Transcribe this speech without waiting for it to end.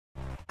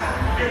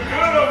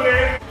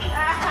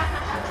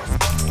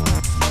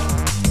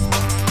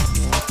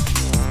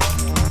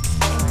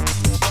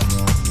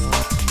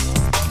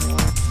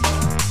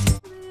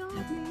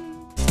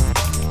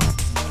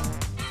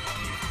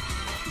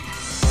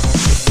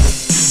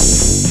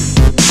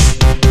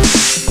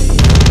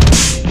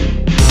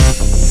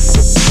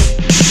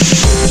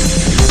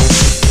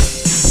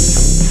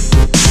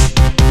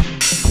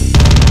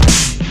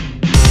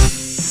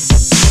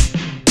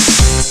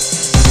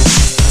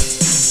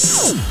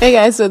Hey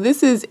guys, so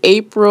this is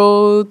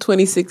April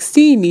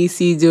 2016,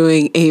 Nisi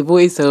doing a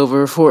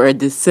voiceover for a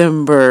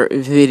December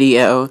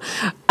video.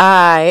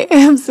 I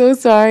am so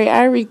sorry.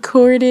 I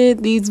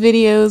recorded these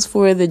videos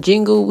for the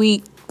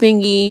JingleWeek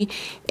thingy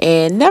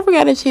and never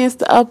got a chance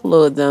to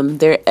upload them.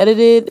 They're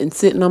edited and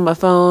sitting on my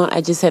phone.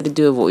 I just had to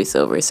do a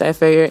voiceover. So I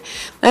figured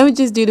let me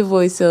just do the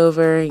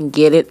voiceover and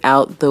get it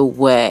out the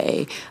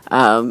way.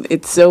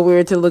 It's so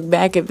weird to look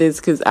back at this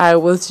because I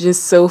was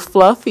just so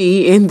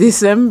fluffy in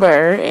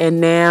December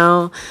and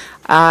now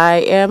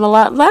I am a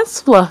lot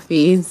less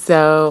fluffy.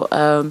 So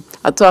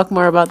I'll talk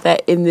more about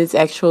that in this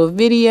actual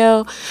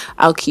video.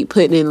 I'll keep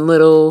putting in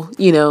little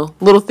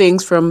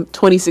things from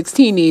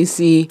 2016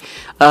 EC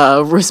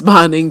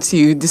responding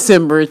to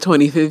December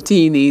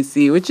 2015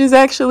 EC, which is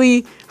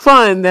actually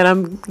fun that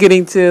I'm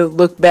getting to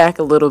look back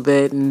a little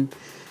bit. And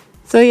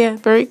so yeah,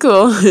 very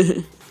cool.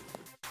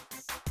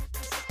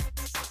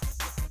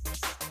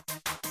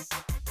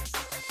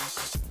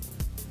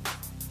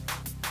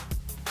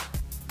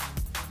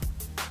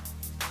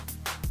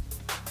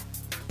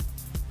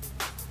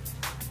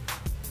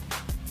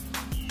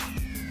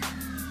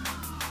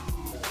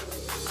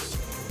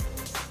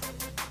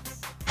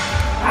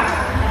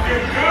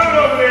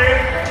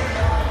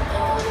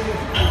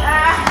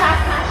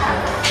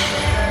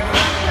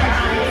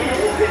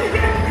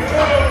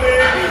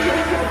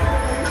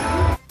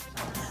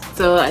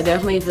 So I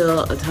definitely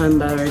feel a ton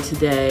better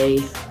today.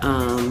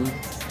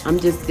 I'm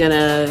just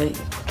gonna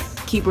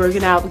keep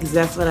working out because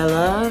that's what I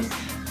love,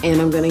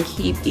 and I'm gonna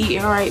keep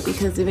eating right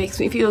because it makes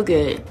me feel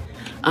good.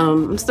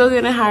 I'm still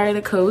gonna hire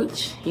the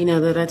coach,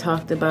 that I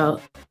talked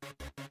about.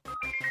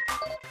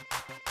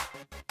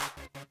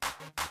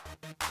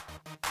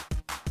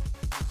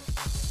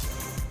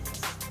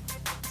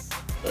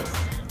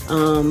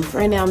 For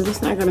right now, I'm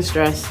just not gonna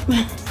stress.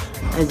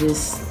 I'm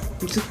just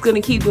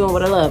gonna keep doing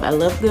what I love. I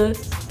love the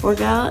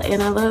workout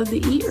and I love to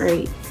eat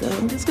right, so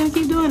I'm just gonna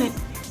keep doing it.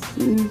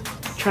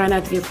 Try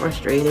not to get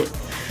frustrated.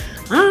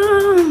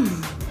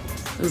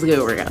 It was a good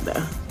workout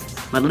though.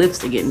 My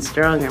lifts are getting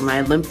stronger.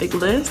 My Olympic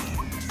lifts.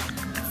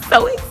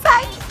 So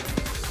excited.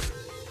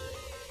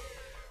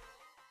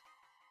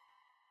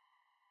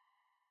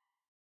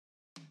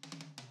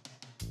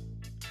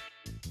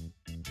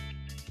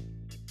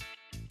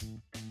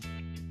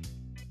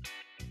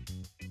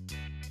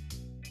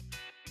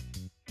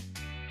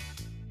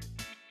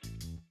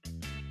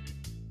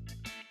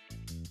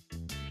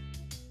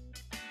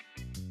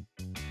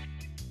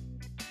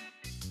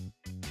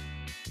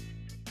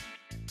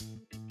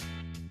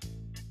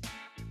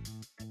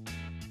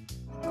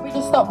 Can we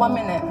just stop 1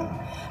 minute?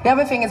 The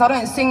other thing is I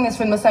don't sing this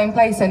from the same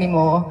place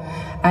anymore,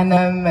 and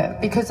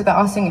because of that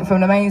I sing it from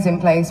an amazing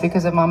place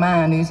because of my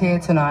man who's here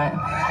tonight,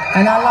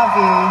 and I love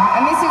you.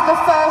 And this is the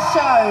first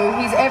show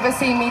he's ever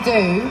seen me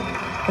do,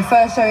 the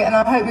first show, and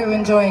I hope you're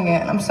enjoying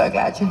it, and I'm so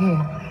glad you're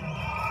here.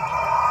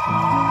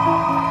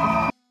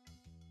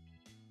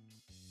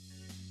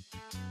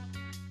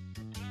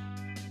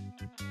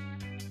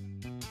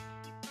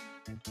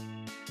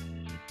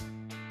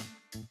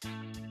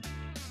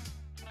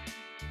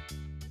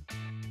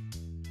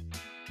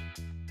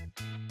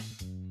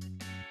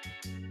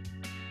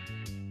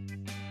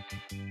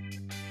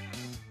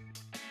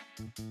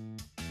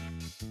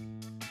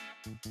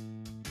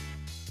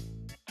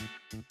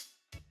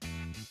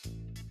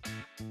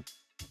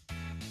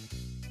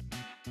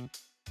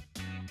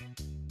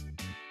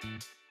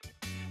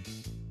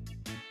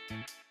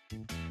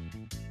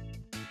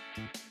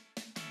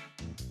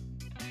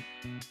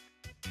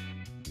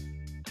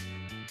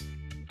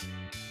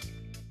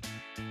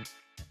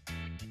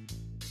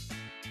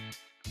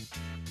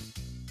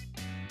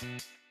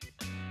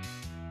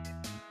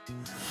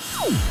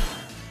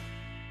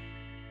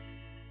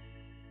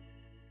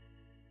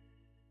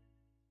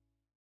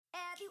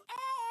 Have you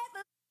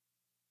ever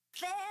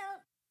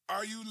felt?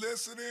 Are you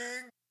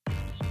listening?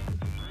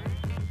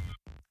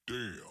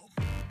 Damn.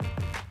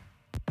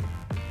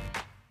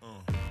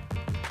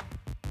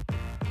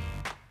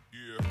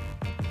 Yeah.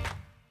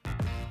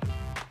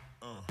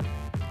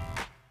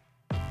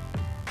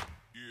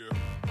 Yeah.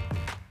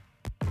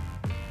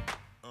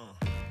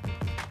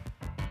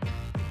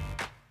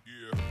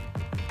 Yeah.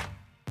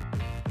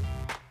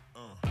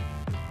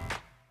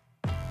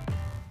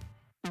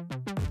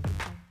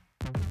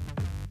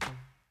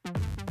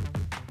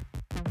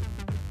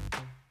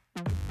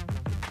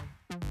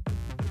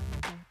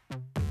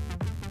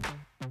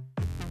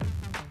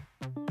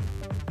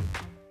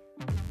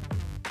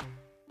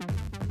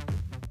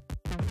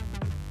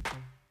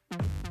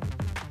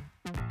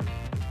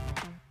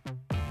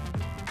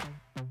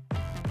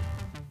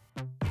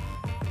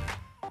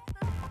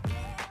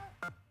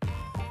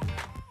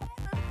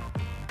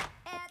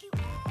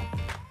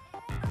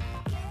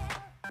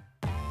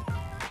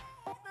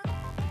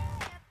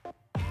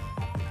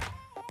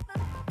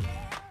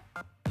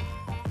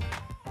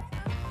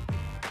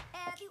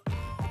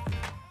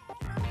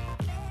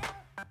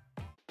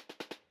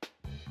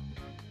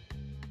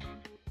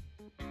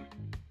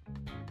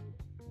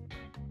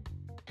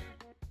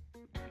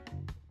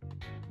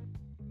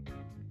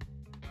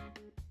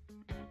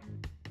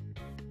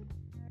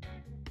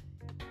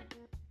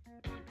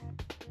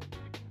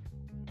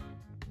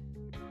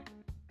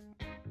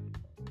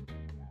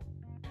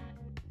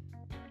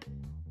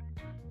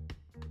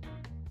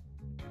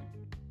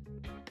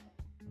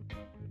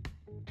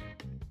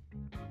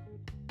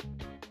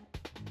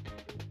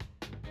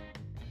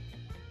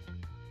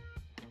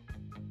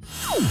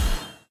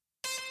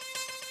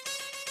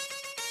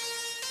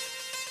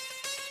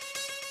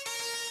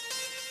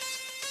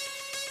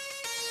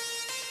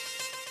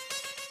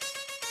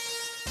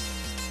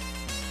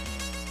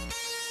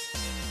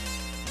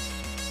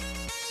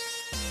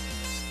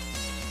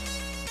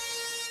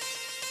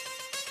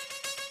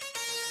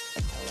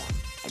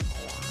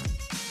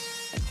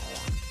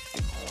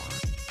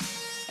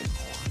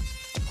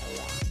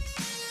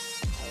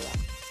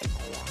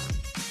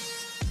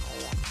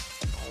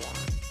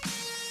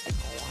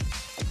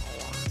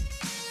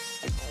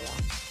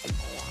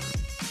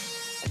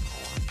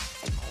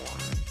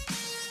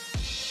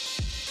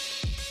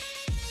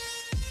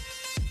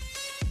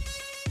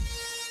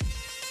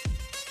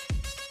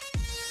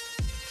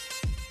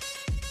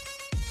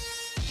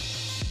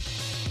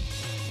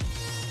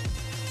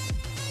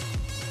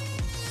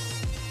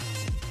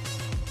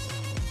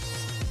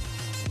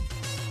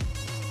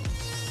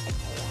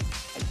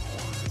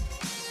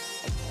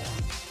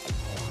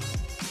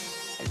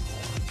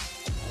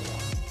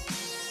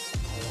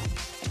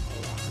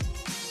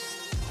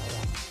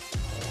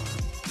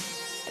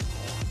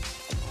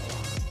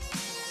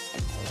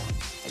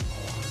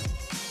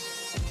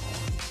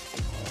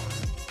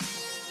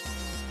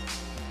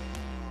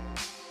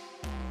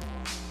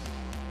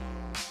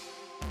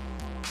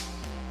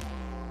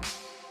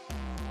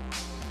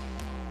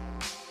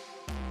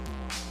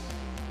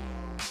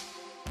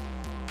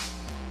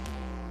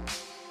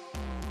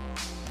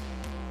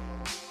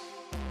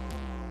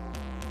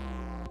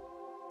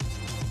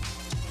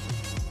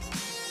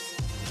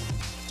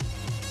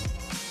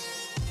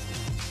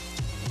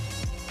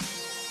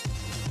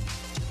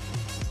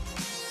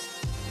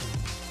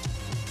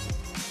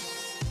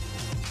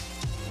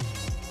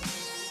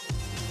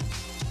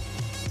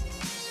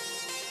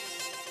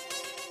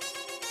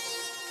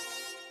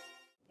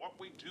 What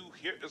we do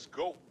here is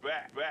go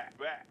back, back,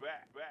 back,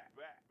 back, back,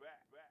 back, back,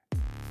 back.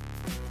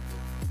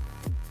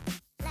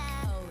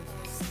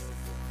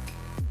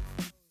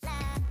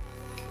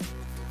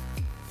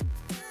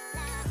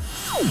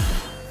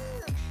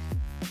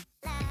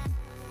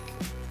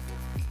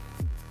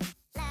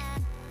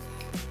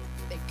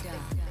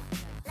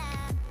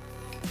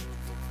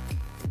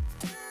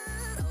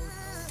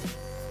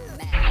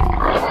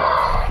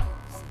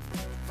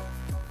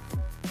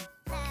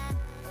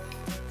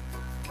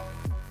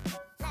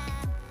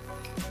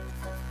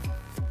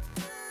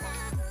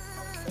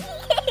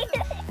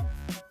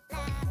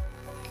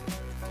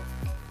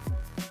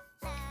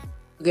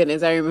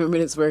 Goodness, I remember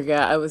this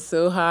workout. I was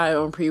so high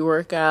on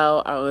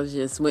pre-workout. I was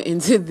just went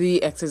into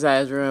the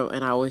exercise room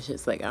and I was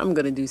just like, I'm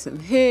gonna do some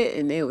HIIT,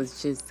 and it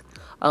was just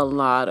a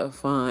lot of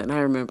fun. I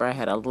remember I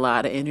had a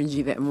lot of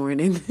energy that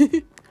morning.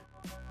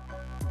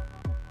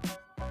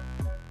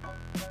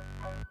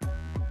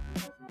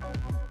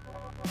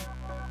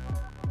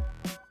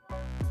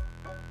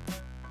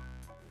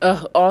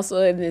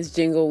 Also in this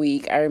Jingle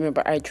Week, I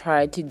remember I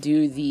tried to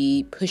do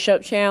the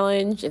push-up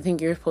challenge. I think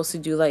you're supposed to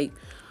do like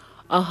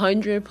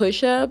 100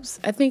 push-ups,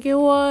 I think it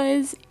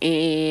was,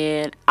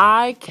 and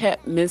I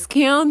kept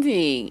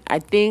miscounting. I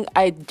think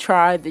I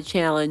tried the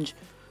challenge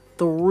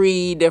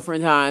 3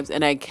 different times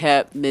and I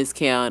kept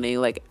miscounting.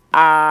 Like,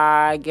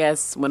 I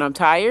guess when I'm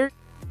tired,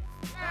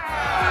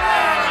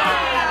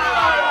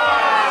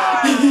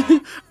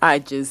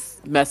 I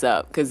just mess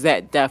up, because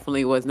that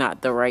definitely was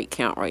not the right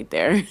count right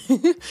there.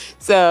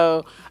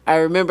 So I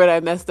remembered I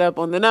messed up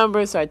on the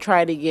number, so I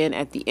tried again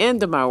at the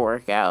end of my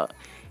workout,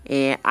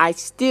 and I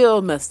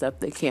still messed up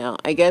the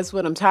count. I guess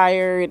when I'm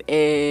tired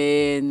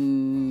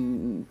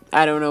and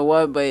I don't know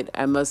what, but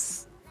I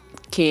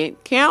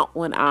can't count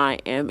when I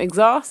am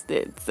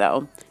exhausted.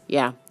 So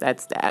yeah,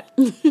 that's that.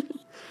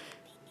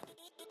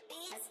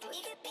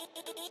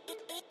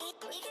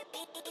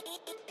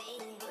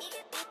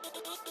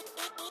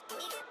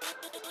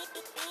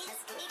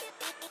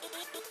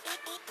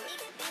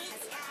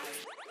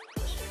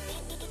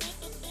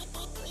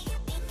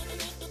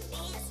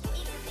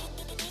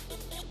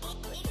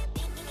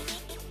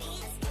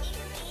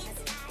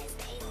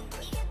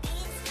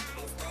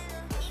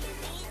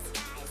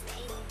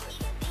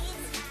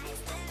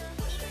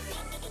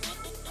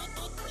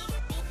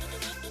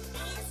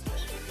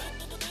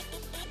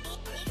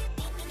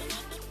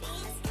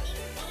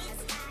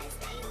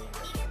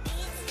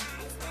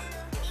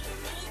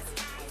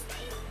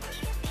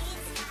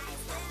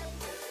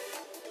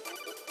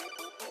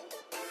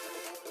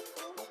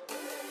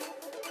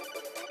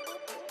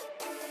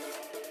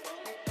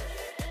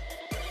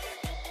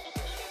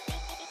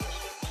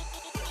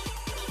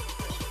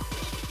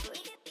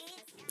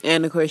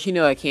 And of course, you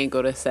know I can't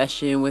go to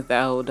session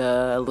without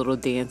a little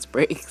dance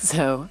break.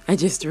 So I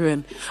just threw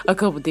in a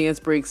couple dance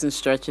breaks and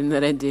stretching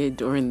that I did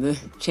during the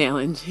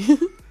challenge.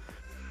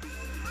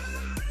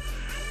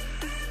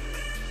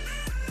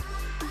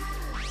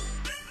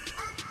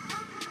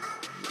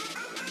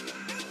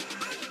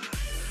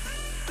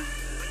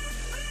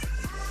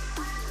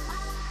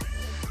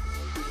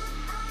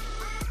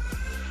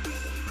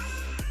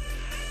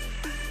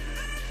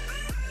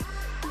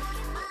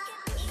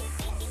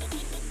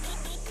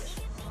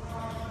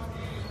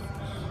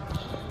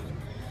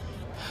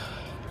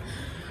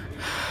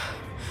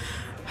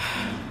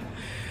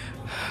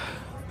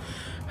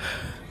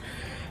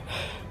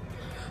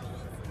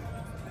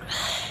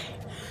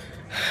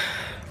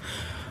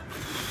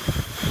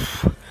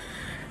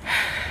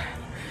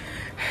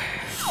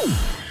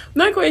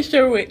 quite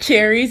sure what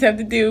cherries have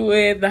to do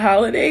with the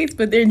holidays,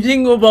 but they're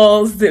jingle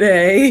balls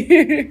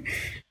today.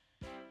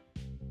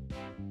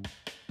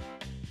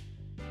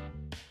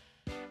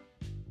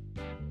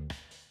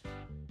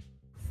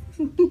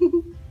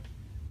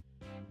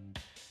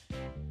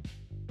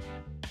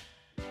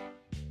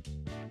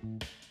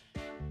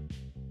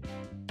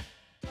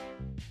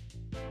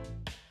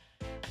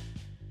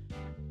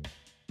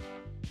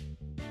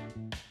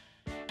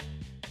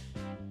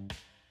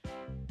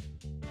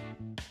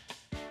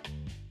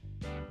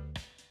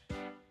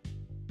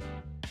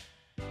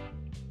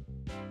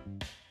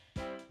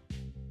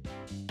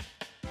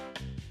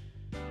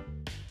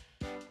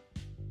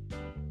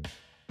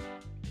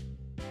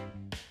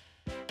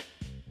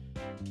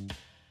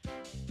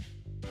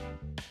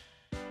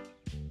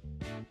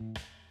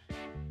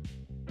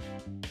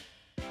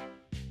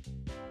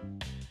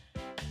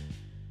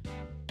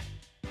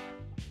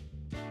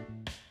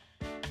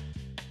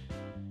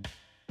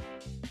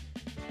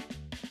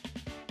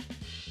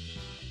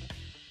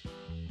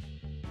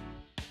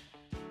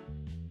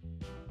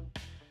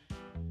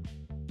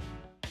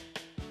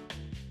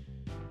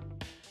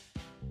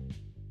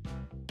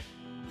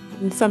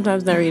 And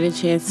sometimes not really a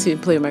chance to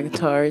play my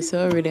guitar, so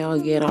every now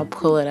and again I'll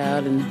pull it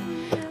out. And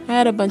I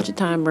had a bunch of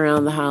time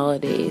around the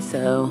holidays,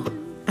 so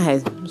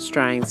I was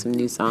trying some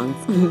new songs.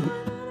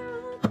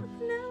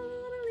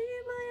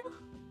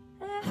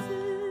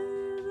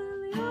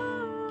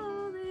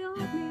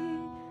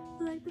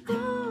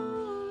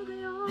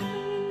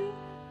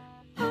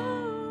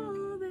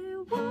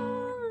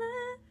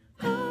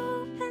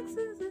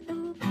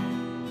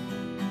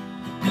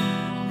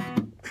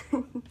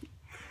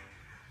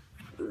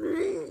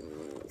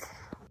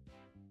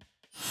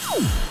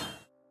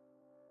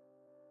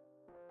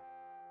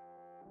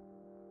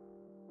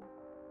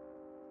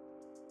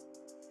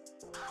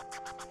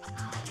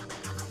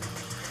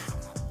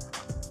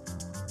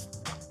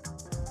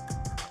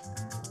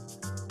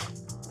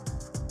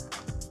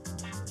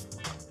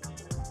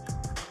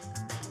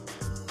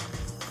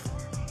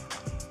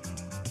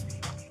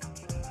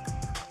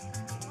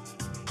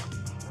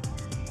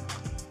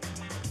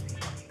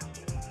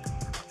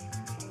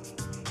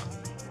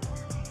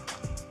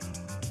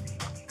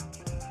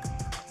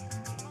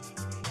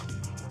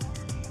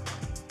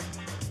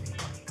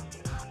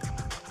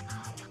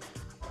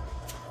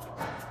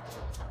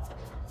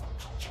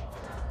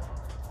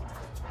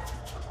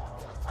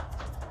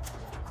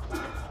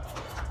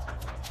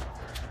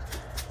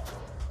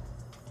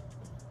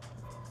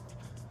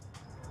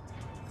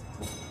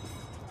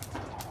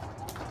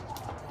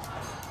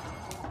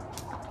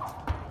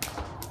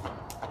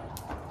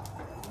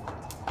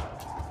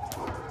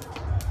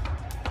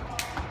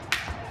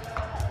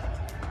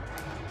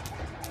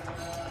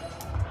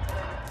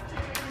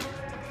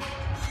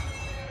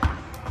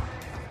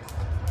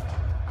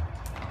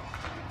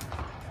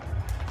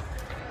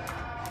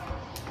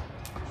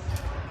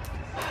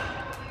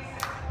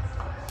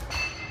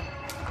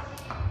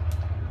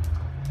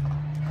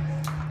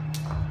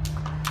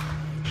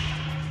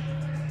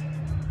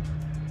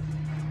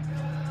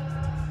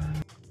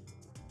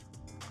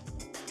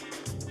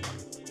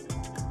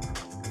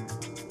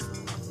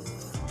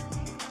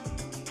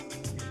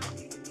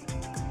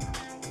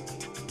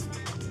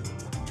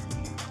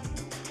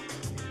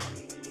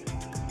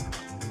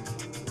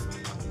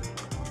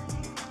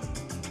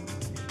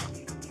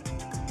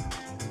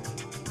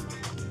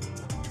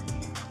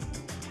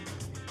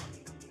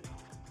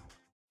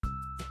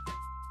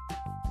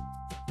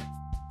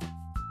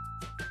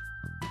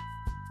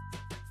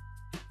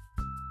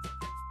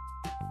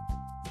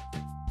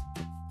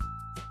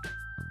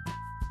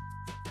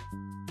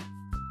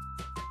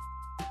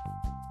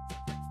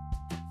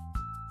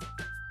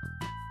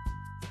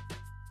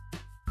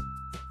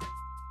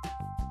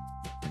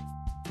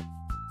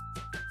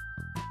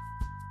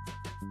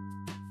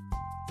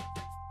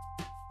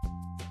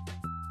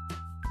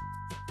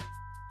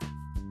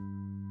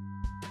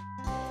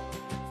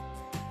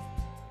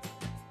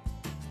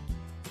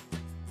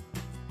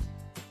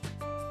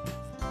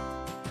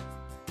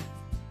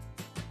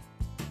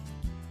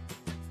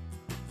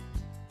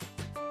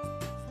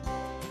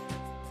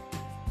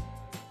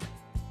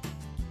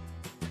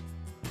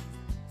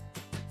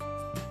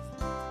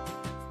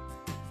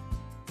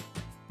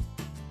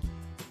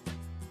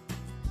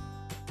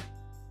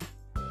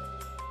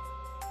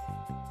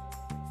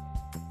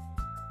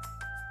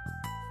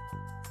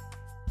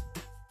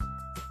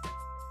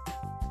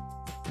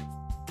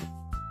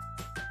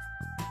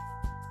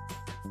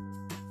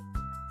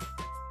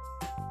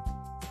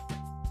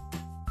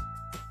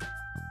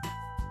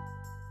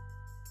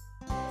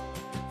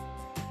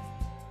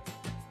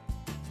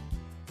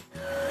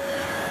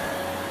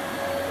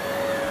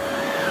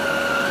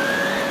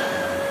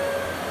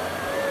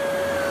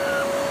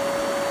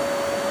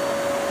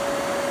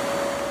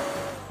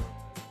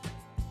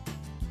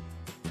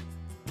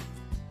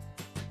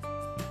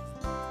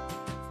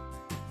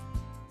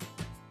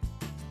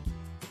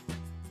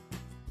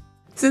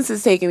 since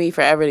it's taking me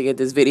forever to get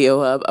this video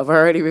up, I've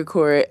already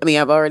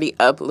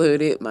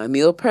uploaded my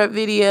meal prep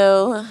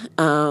video.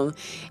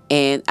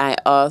 And I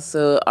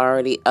also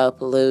already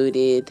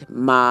uploaded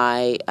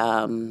my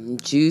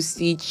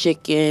juicy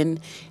chicken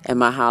and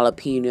my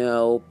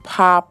jalapeno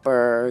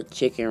popper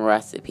chicken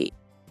recipe.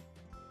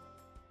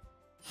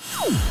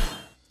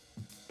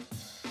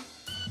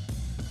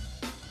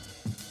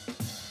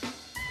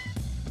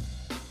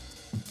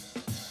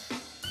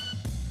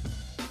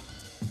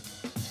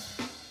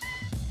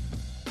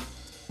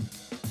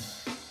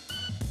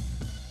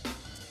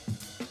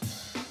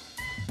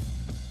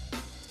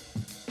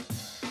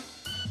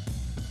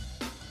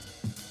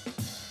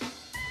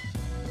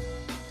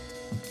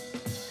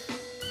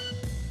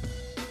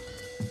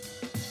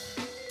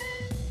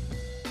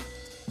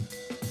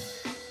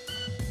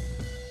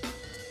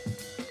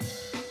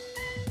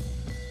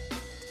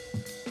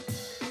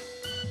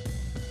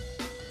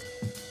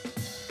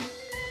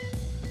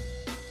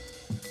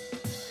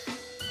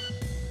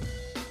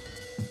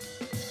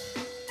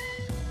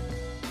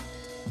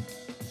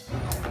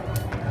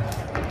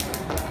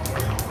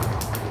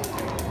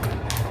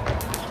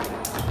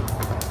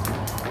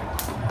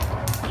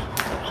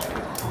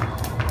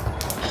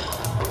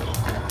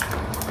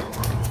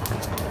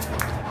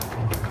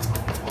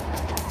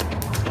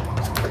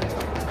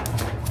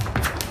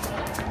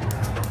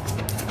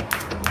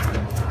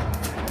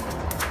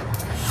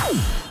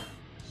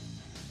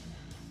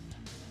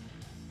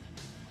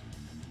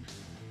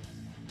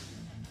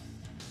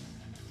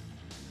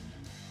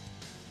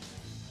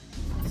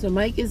 So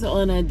Mike is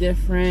on a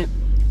different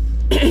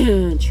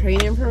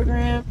training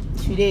program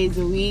 2 days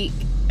a week.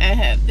 I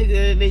have to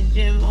go to the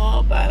gym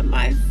all by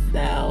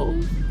myself.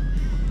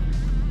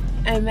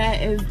 And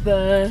that is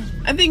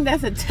I think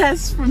that's a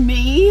test for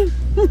me.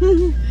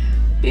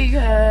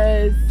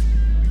 Because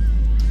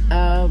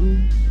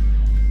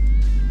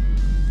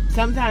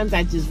sometimes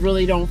I just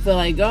really don't feel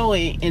like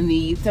going.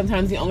 And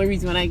sometimes the only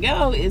reason when I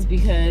go is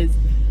because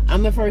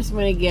I'm the first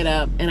one to get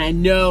up and I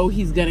know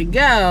he's gonna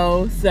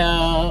go,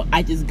 so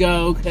I just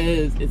go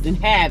because it's in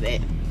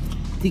habit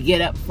to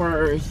get up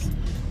first,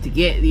 to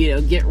get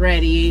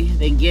ready,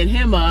 then get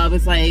him up.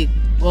 It's like,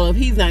 well, if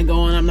he's not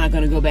going, I'm not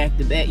gonna go back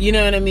to bed. You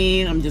know what I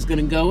mean? I'm just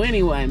gonna go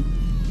anyway.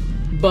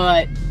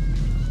 But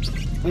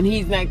when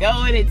he's not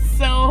going, it's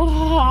so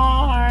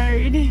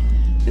hard.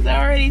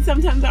 Because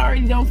sometimes I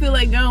already don't feel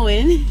like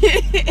going.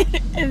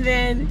 And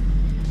then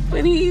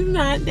when he's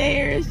not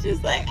there, it's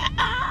just like,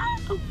 ah.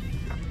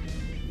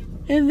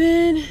 And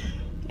then,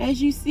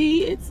 as you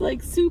see, it's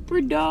like super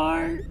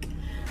dark.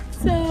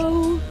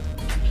 So,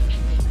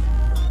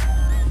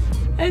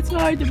 it's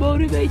hard to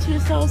motivate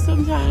yourself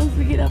sometimes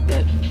to get up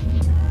at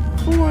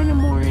 4 in the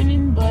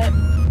morning. But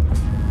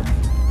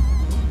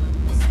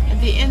at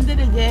the end of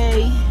the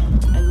day,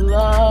 I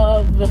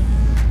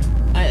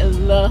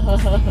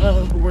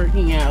love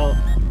working out.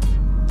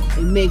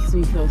 It makes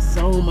me feel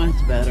so much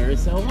better.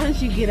 So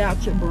once you get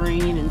out your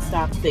brain and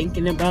stop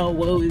thinking about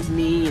woe is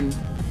me and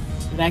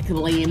that I can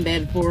lay in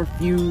bed for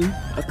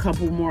a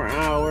couple more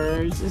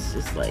hours, it's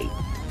just like,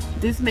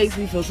 this makes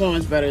me feel so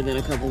much better than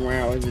a couple more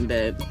hours in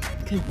bed,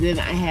 because then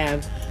I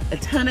have a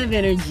ton of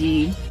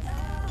energy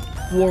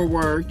for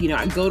work. You know,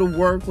 I go to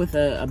work with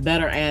a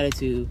better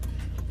attitude,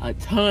 a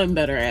ton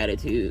better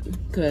attitude,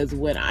 because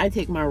when I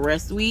take my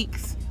rest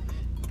weeks,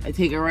 I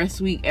take a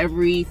rest week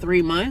every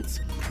 3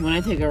 months. When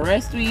I take a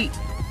rest week,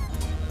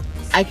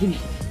 I can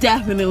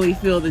definitely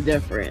feel the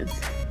difference.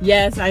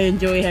 Yes, I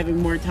enjoy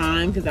having more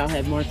time because I'll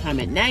have more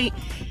time at night,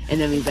 and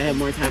that means I have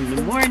more time in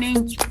the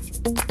morning.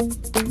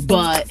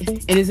 But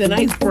it is a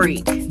nice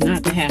break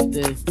not to have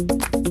to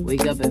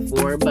wake up at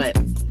 4. But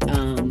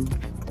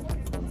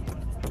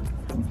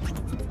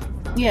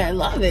yeah, I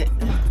love it.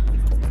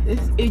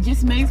 It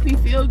just makes me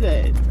feel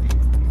good,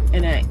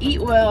 and I eat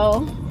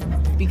well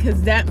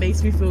because that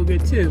makes me feel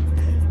good too.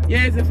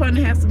 Yeah, is it fun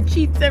to have some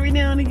cheats every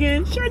now and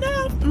again? Sure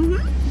enough.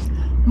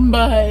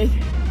 But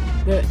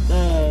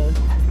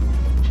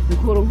the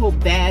quote-unquote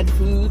bad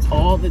foods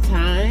all the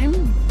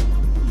time,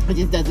 it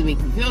just doesn't make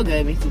me feel good.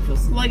 It makes me feel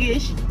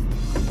sluggish.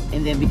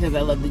 And then because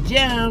I love the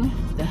gym,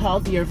 the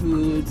healthier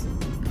foods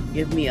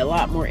give me a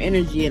lot more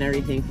energy and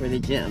everything for the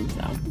gym.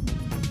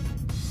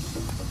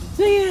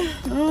 So yeah,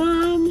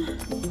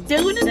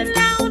 doing it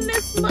alone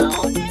this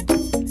morning,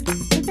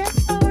 but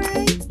that's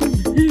alright.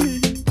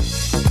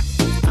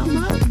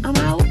 I'm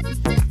out.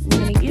 I'm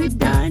gonna get it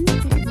done,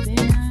 and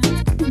then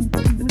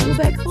I'm gonna go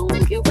back home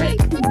and get ready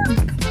for work.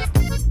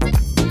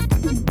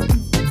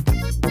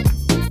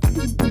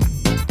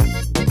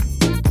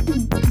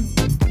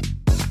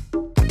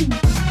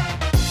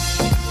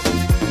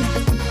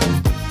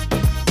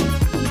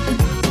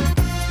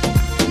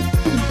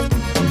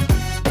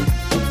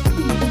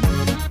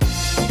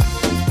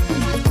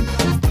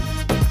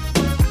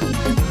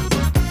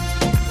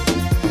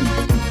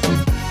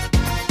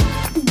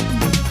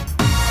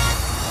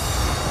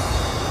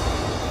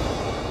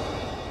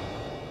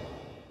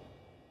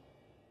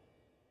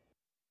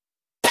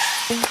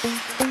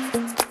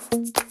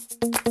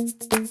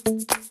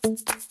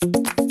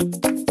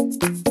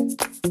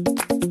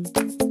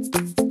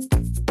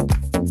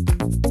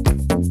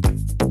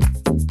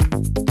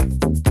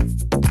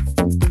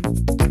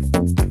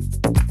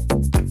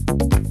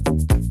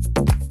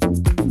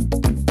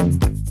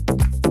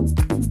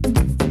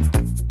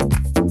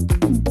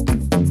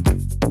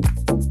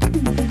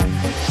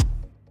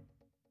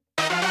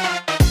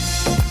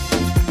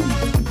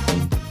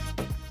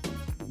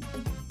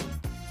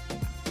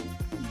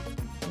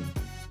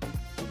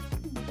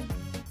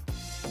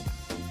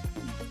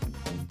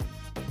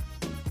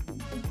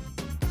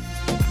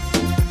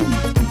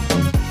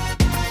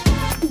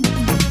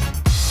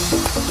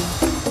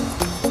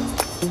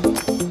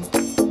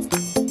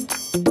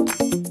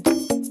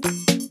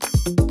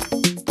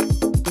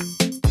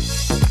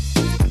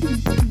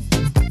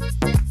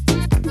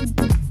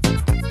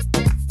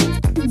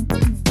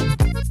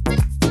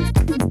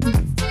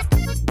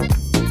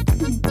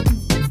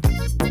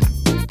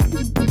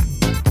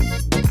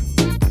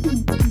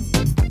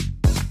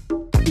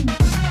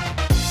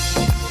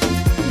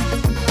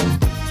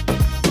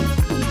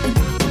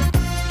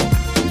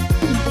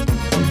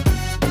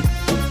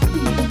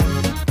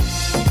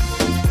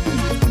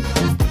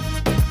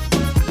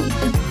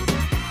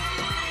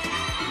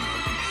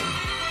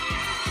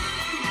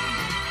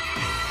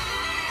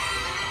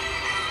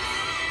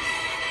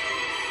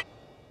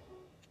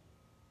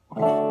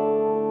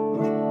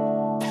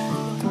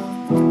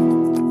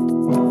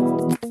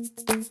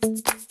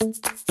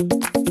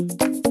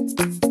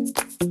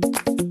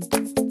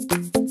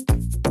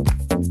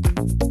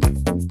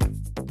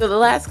 the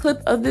last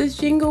clip of this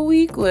Jingle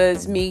Week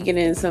was me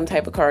getting some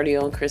type of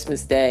cardio on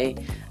Christmas Day,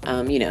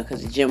 you know,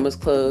 because the gym was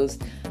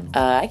closed.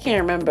 I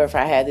can't remember if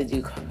I had to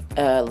do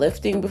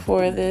lifting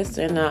before this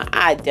or not.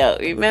 I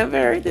don't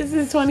remember. This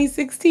is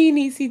 2016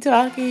 EC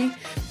talking.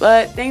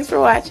 But thanks for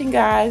watching,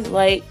 guys.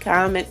 Like,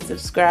 comment,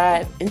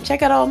 subscribe, and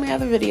check out all my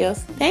other videos.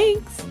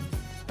 Thanks.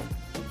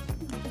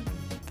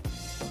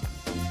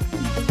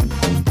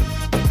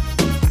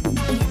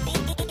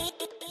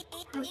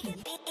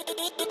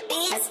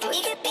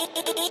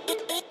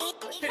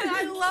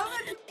 I love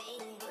it.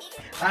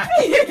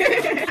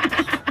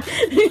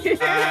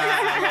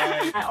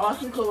 I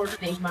also coworker,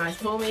 thank my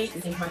soulmate,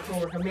 thank my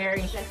coworker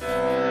Mary.